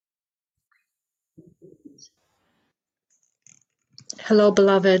Hello,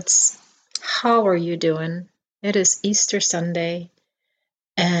 beloveds. How are you doing? It is Easter Sunday,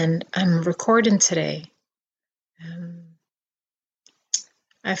 and I'm recording today. Um,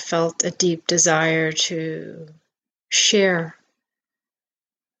 I felt a deep desire to share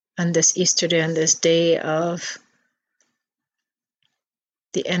on this Easter day, on this day of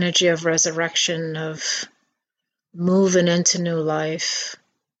the energy of resurrection, of moving into new life,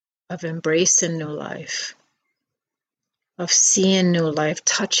 of embracing new life, of seeing new life,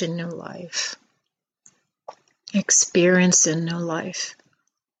 touching new life, experiencing new life.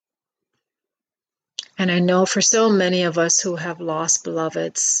 And I know for so many of us who have lost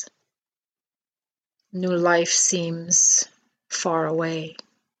beloveds, new life seems far away.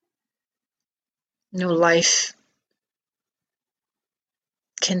 New life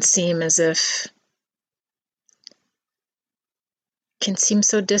can seem can seem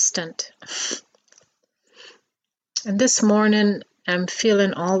so distant. And this morning, I'm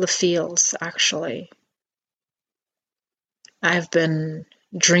feeling all the feels, actually. I've been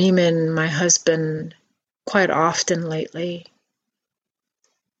dreaming my husband quite often lately.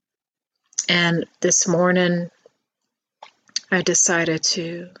 And this morning, I decided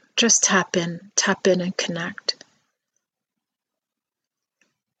to just tap in and connect.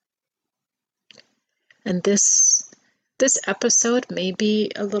 And this episode may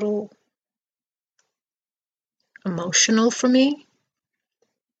be a little emotional for me,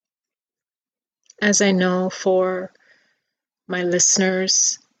 as I know for my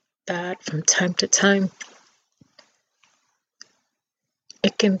listeners that from time to time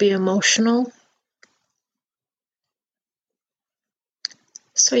it can be emotional.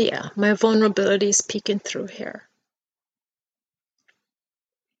 So yeah, my vulnerability is peeking through here.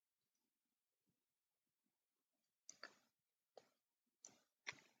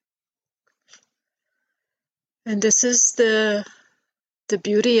 And this is the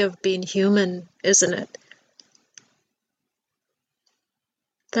beauty of being human, isn't it?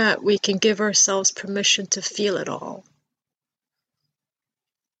 That we can give ourselves permission to feel it all.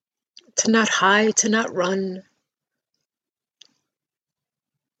 To not hide, to not run,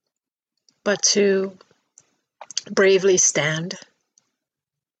 but to bravely stand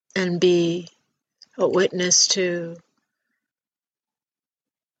and be a witness to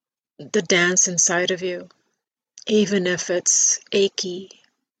the dance inside of you, even if it's achy,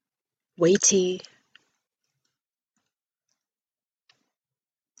 weighty,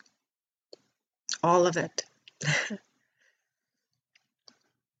 all of it.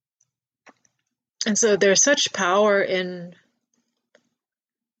 And so there's such power in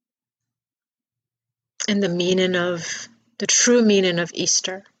the meaning of the true meaning of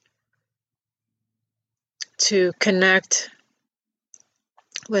Easter, to connect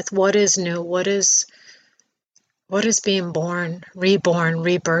with what is new, what is being born, reborn,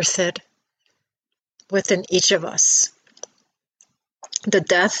 rebirthed within each of us. The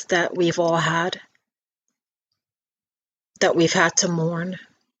death that we've all had, that we've had to mourn,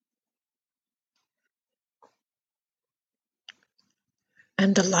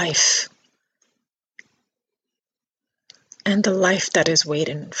 and the life, that is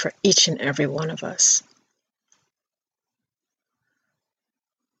waiting for each and every one of us.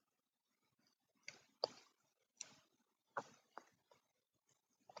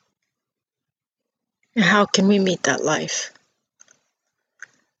 And how can we meet that life?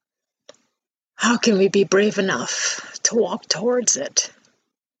 How can we be brave enough to walk towards it?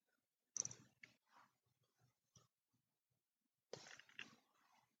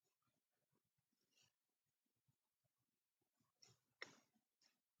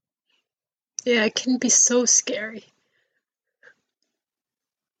 Yeah, it can be so scary.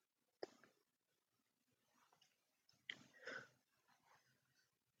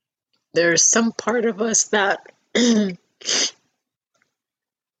 There's some part of us that that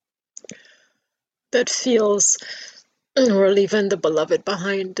feels we're leaving the beloved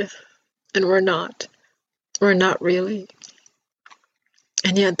behind, and we're not. We're not really.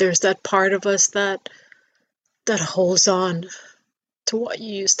 And yet there's that part of us that holds on to what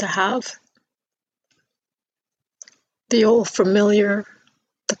you used to have. The old familiar,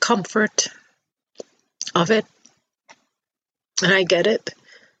 the comfort of it. And I get it.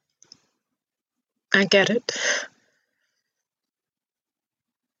 I get it.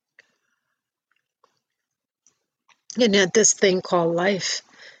 And yet this thing called life,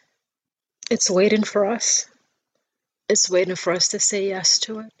 it's waiting for us. It's waiting for us to say yes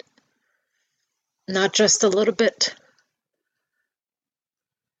to it. Not just a little bit.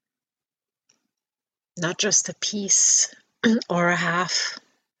 Not just a piece or a half.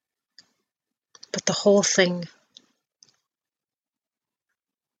 but the whole thing.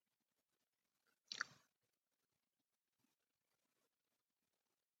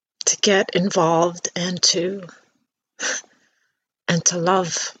 To get involved and to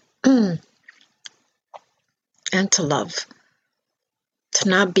love. And to love. To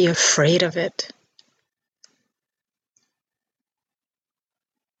not be afraid of it.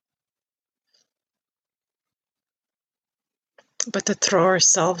 But to throw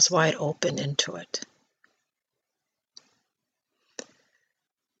ourselves wide open into it.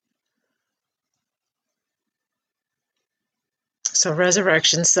 So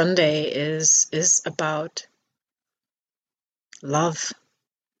Resurrection Sunday is about love.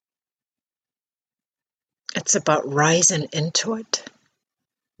 It's about rising into it,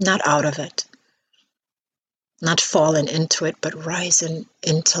 not out of it. Not falling into it, but rising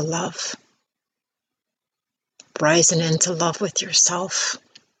into love. Rising into love with yourself.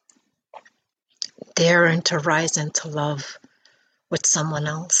 Daring to rise into love with someone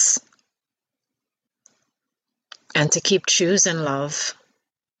else. And to keep choosing love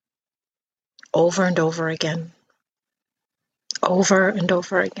over and over again. Over and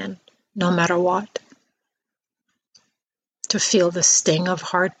over again, no matter what. To feel the sting of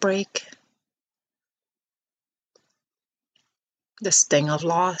heartbreak. The sting of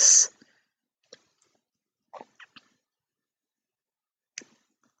loss.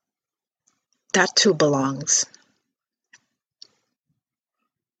 That too belongs.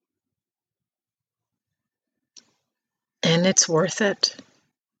 And it's worth it.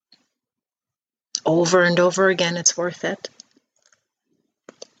 Over and over again, it's worth it.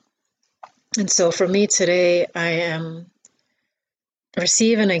 And so for me today, I am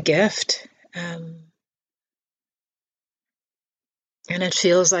receiving a gift. And it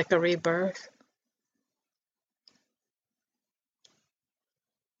feels like a rebirth.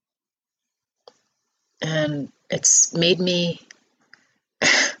 And it's made me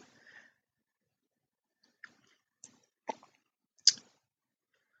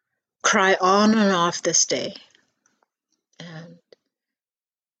cry on and off this day. And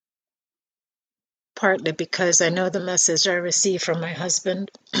partly because I know the message I received from my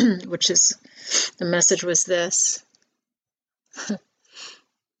husband, which is, the message was this.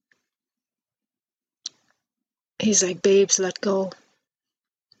 He's like, babes, let go.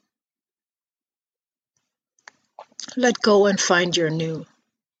 Let go and find your new.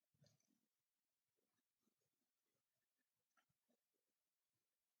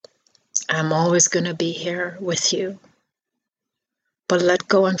 I'm always going to be here with you. But let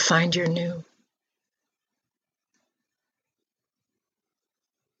go and find your new.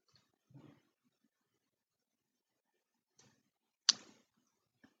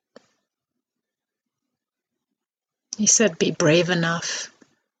 He said, be brave enough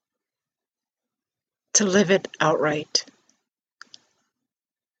to live it outright.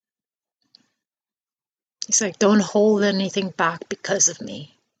 He's like, don't hold anything back because of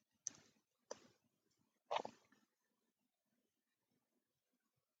me.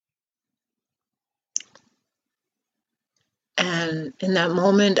 And in that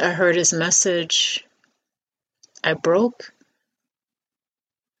moment, I heard his message. I broke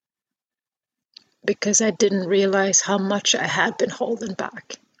because I didn't realize how much I had been holding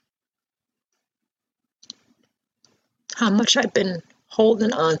back. How much I've been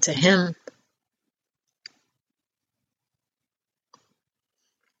holding on to him.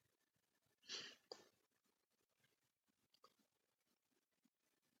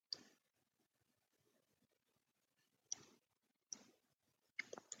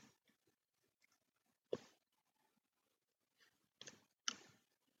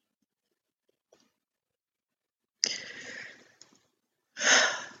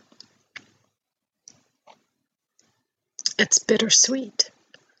 It's bittersweet.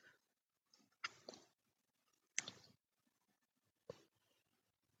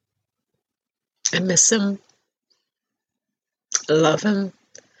 I miss him. Love him.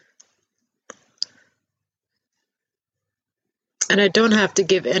 And I don't have to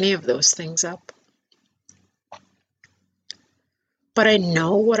give any of those things up. But I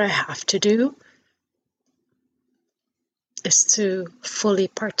know what I have to do is to fully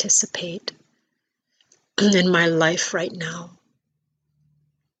participate in my life right now.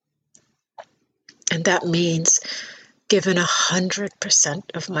 And that means giving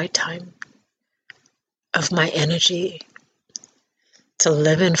 100% of my time, of my energy, to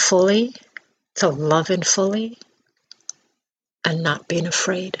living fully, to loving fully, and not being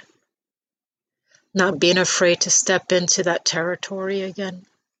afraid. Not being afraid to step into that territory again.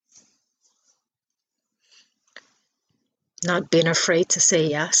 Not being afraid to say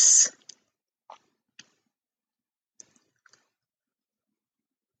yes.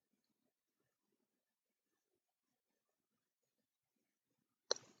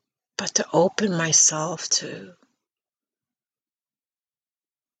 but to open myself to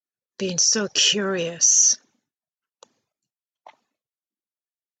being so curious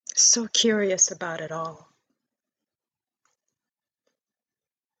about it all.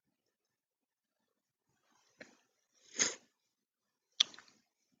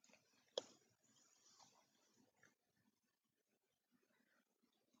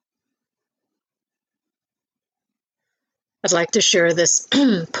 I'd like to share this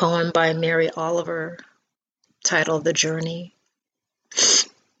poem by Mary Oliver titled The Journey.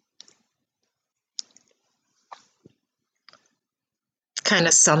 Kind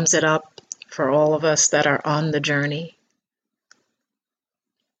of sums it up for all of us that are on the journey.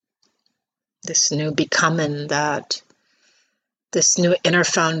 This new becoming, this new inner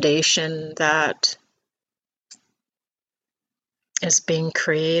foundation that is being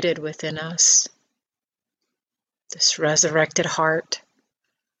created within us. This resurrected heart.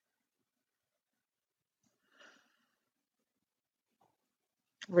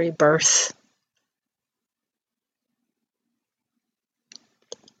 Rebirth.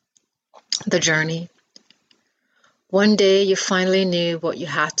 The journey. One day you finally knew what you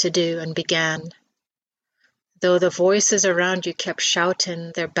had to do and began. Though the voices around you kept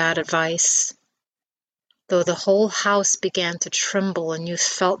shouting their bad advice. Though the whole house began to tremble and you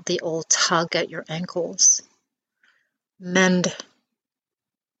felt the old tug at your ankles. Mend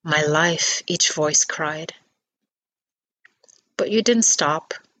my life, each voice cried. But you didn't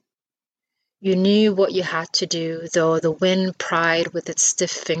stop. You knew what you had to do, though the wind pried with its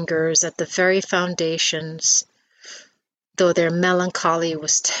stiff fingers at the very foundations. Though their melancholy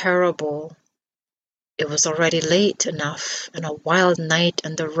was terrible, it was already late enough and a wild night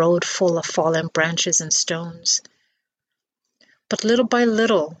and the road full of fallen branches and stones. But little by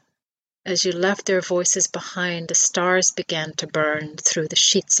little, as you left their voices behind, the stars began to burn through the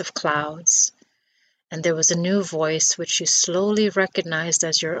sheets of clouds. And there was a new voice which you slowly recognized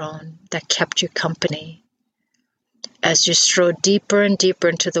as your own that kept you company. As you strode deeper and deeper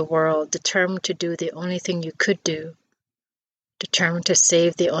into the world, determined to do the only thing you could do, determined to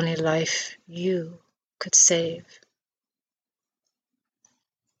save the only life you could save.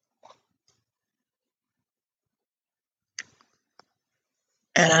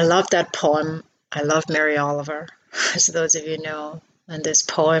 And I love that poem. I love Mary Oliver, as those of you know, and this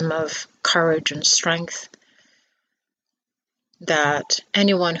poem of courage and strength that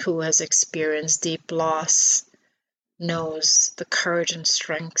anyone who has experienced deep loss knows the courage and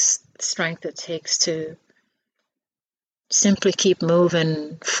strength it takes to simply keep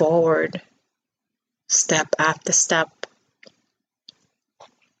moving forward, step after step,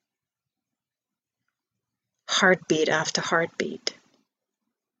 heartbeat after heartbeat,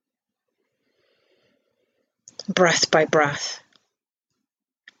 breath by breath.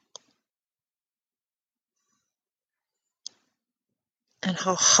 And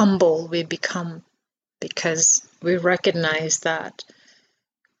how humble we become because we recognize that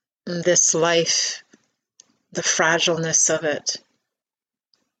this life, the fragileness of it,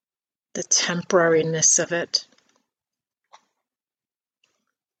 the temporariness of it,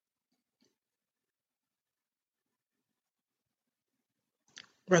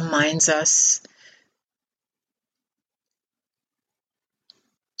 reminds us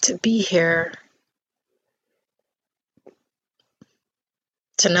to be here,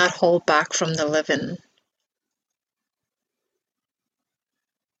 to not hold back from the living,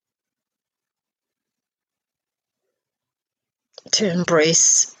 to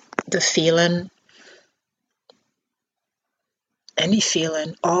embrace the feeling, any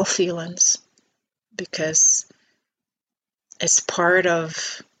feeling, all feelings, because it's part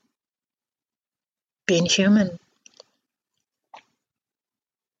of being human.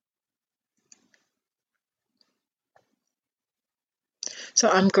 So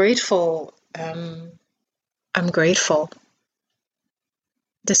I'm grateful. I'm grateful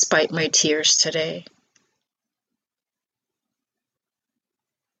despite my tears today.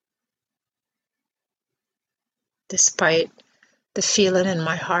 Despite the feeling in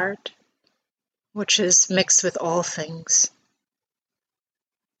my heart, which is mixed with all things.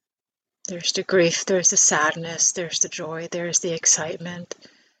 There's the grief, there's the sadness, there's the joy, there's the excitement.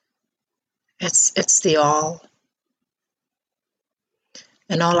 It's the all.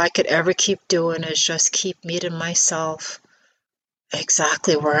 And all I could ever keep doing is just keep meeting myself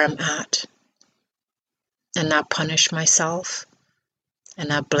exactly where I'm at. And not punish myself, and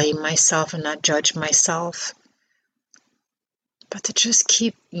not blame myself, and not judge myself. But to just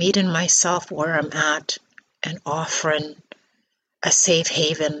keep meeting myself where I'm at and offering a safe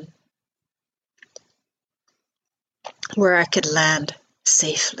haven where I could land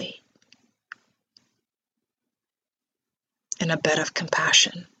safely. in a bed of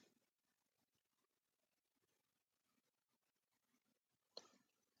compassion.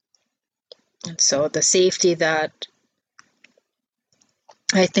 And so the safety that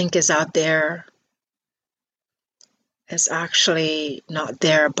I think is out there is actually not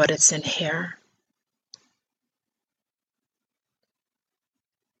there, but it's in here.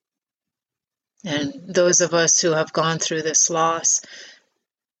 And those of us who have gone through this loss,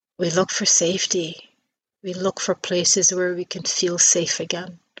 we look for safety. We look for places where we can feel safe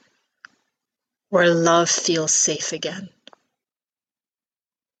again, where love feels safe again.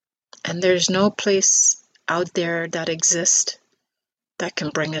 And there's no place out there that exists that can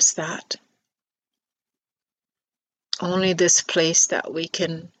bring us that. Only this place that we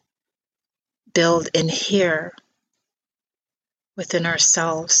can build in here within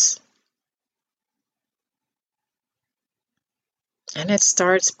ourselves. And it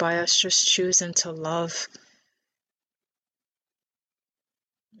starts by us just choosing to love.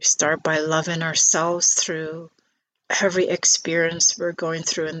 We start by loving ourselves through every experience we're going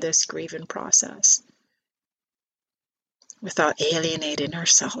through in this grieving process, without alienating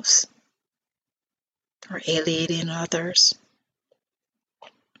ourselves or alienating others.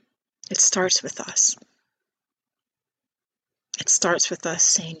 It starts with us. It starts with us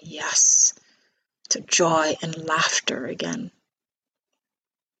saying yes to joy and laughter again.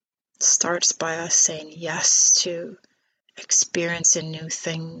 It starts by us saying yes to experiencing new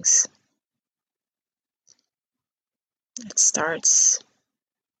things. It starts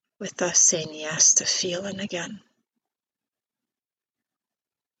with us saying yes to feeling again.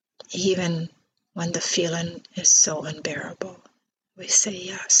 Even when the feeling is so unbearable, we say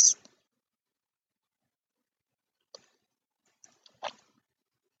yes.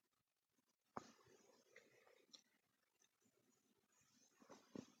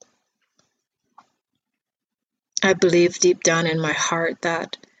 I believe deep down in my heart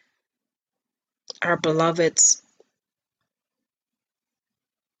that our beloveds,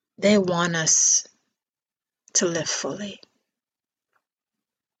 they want us to live fully,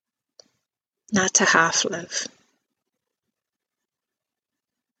 not to half live.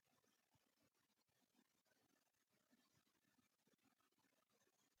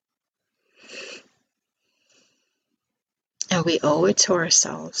 And we owe it to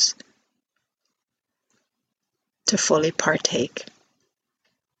ourselves to fully partake.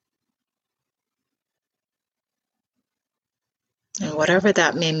 And whatever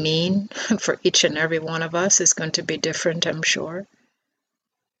that may mean for each and every one of us is going to be different, I'm sure.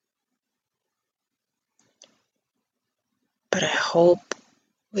 But I hope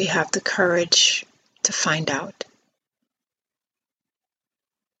we have the courage to find out.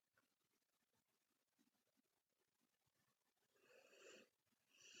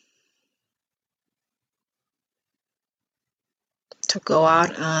 To go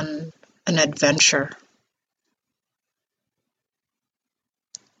out on an adventure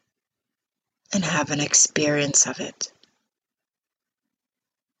and have an experience of it.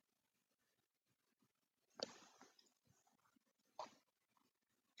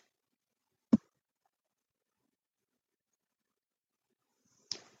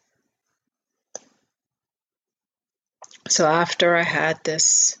 So after I had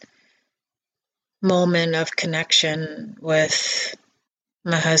this moment of connection with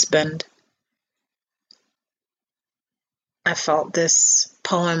my husband, I felt this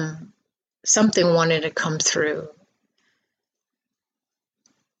poem, something wanted to come through.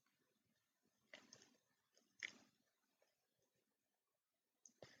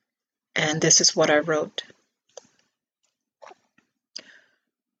 And this is what I wrote.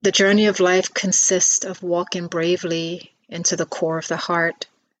 The journey of life consists of walking bravely into the core of the heart.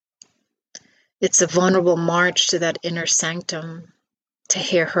 It's a vulnerable march to that inner sanctum, to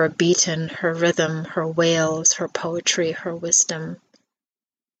hear her beating, her rhythm, her wails, her poetry, her wisdom.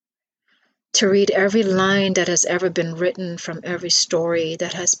 To read every line that has ever been written from every story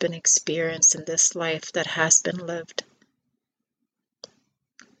that has been experienced in this life that has been lived.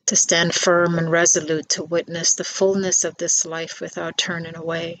 To stand firm and resolute to witness the fullness of this life without turning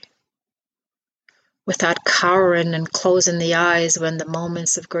away. Without cowering and closing the eyes when the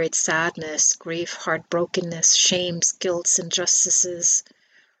moments of great sadness, grief, heartbrokenness, shames, guilts, injustices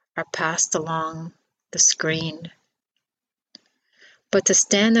are passed along the screen. But to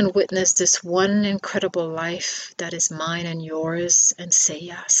stand and witness this one incredible life that is mine and yours and say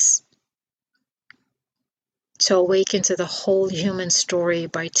yes. To awaken to the whole human story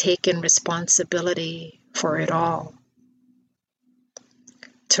by taking responsibility for it all.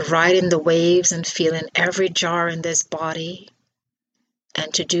 To ride in the waves and feeling every jar in this body,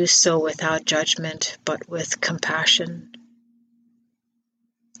 and to do so without judgment but with compassion.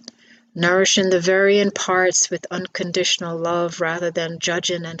 nourishing the varying parts with unconditional love rather than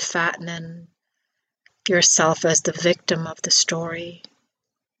judging and fattening yourself as the victim of the story.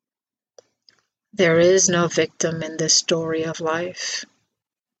 There is no victim in this story of life.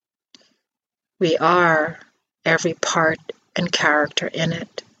 We are every part and character in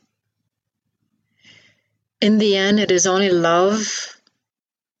it. In the end, it is only love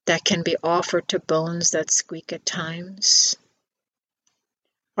that can be offered to bones that squeak at times.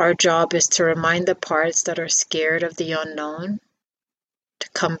 Our job is to remind the parts that are scared of the unknown to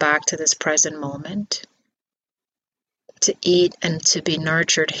come back to this present moment, to eat and to be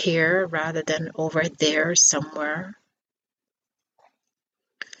nurtured here rather than over there somewhere.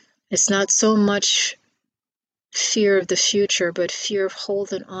 It's not so much fear of the future, but fear of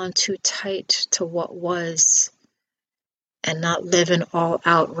holding on too tight to what was and not living all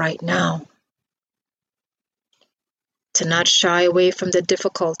out right now. To not shy away from the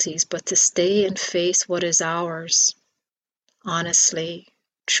difficulties, but to stay and face what is ours, honestly,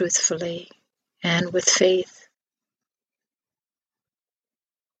 truthfully, and with faith.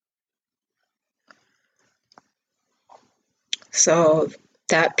 So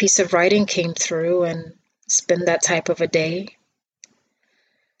that piece of writing came through, and it's been that type of a day.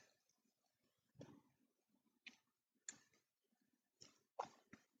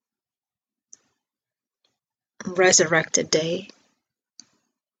 Resurrected day,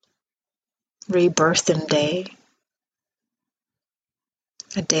 rebirthing day,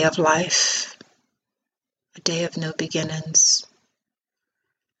 a day of life, a day of new beginnings,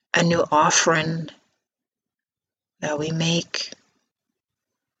 a new offering that we make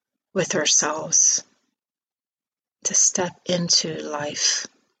with ourselves to step into life,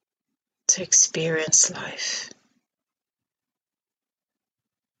 to experience life,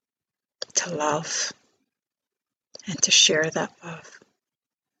 to love, and to share that love.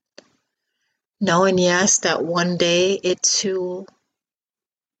 Knowing, yes, that one day it too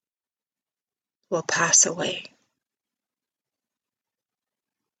will pass away.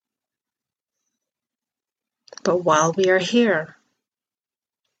 But while we are here,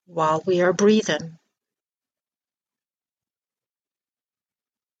 while we are breathing,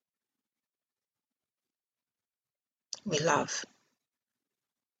 we love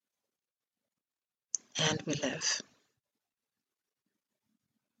and we live.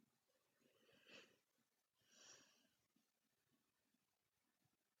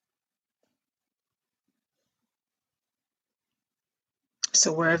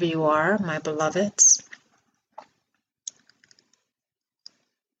 So wherever you are, my beloveds,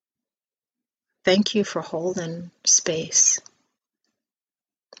 thank you for holding space.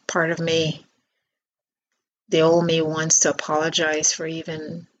 Part of me, the old me, wants to apologize for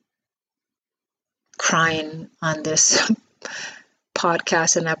even crying on this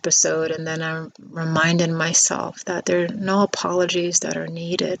podcast and episode, and then I'm reminding myself that there are no apologies that are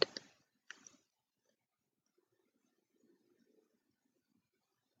needed.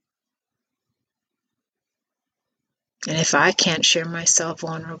 And if I can't share myself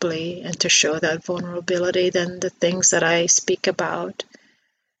vulnerably and to show that vulnerability, then the things that I speak about,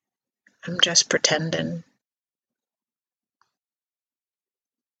 I'm just pretending.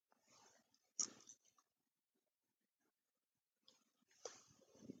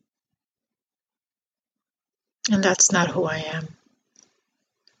 And that's not who I am.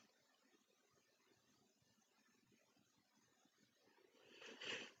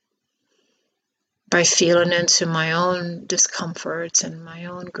 By feeling into my own discomforts and my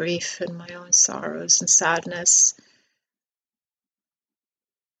own grief and my own sorrows and sadness,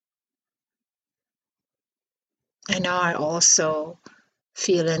 I know I also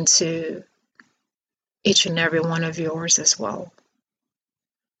feel into each and every one of yours as well.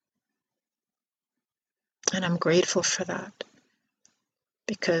 And I'm grateful for that,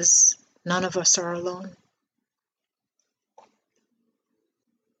 because none of us are alone.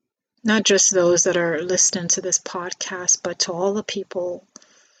 Not just those that are listening to this podcast, but to all the people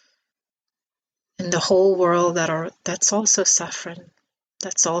in the whole world that's also suffering,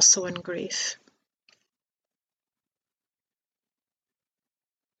 that's also in grief.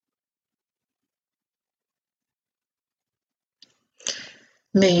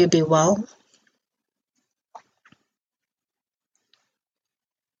 May you be well.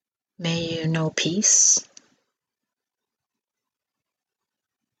 May you know peace.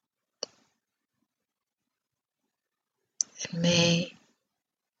 And may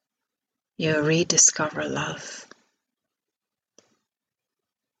you rediscover love.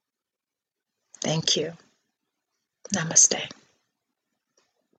 Thank you. Namaste.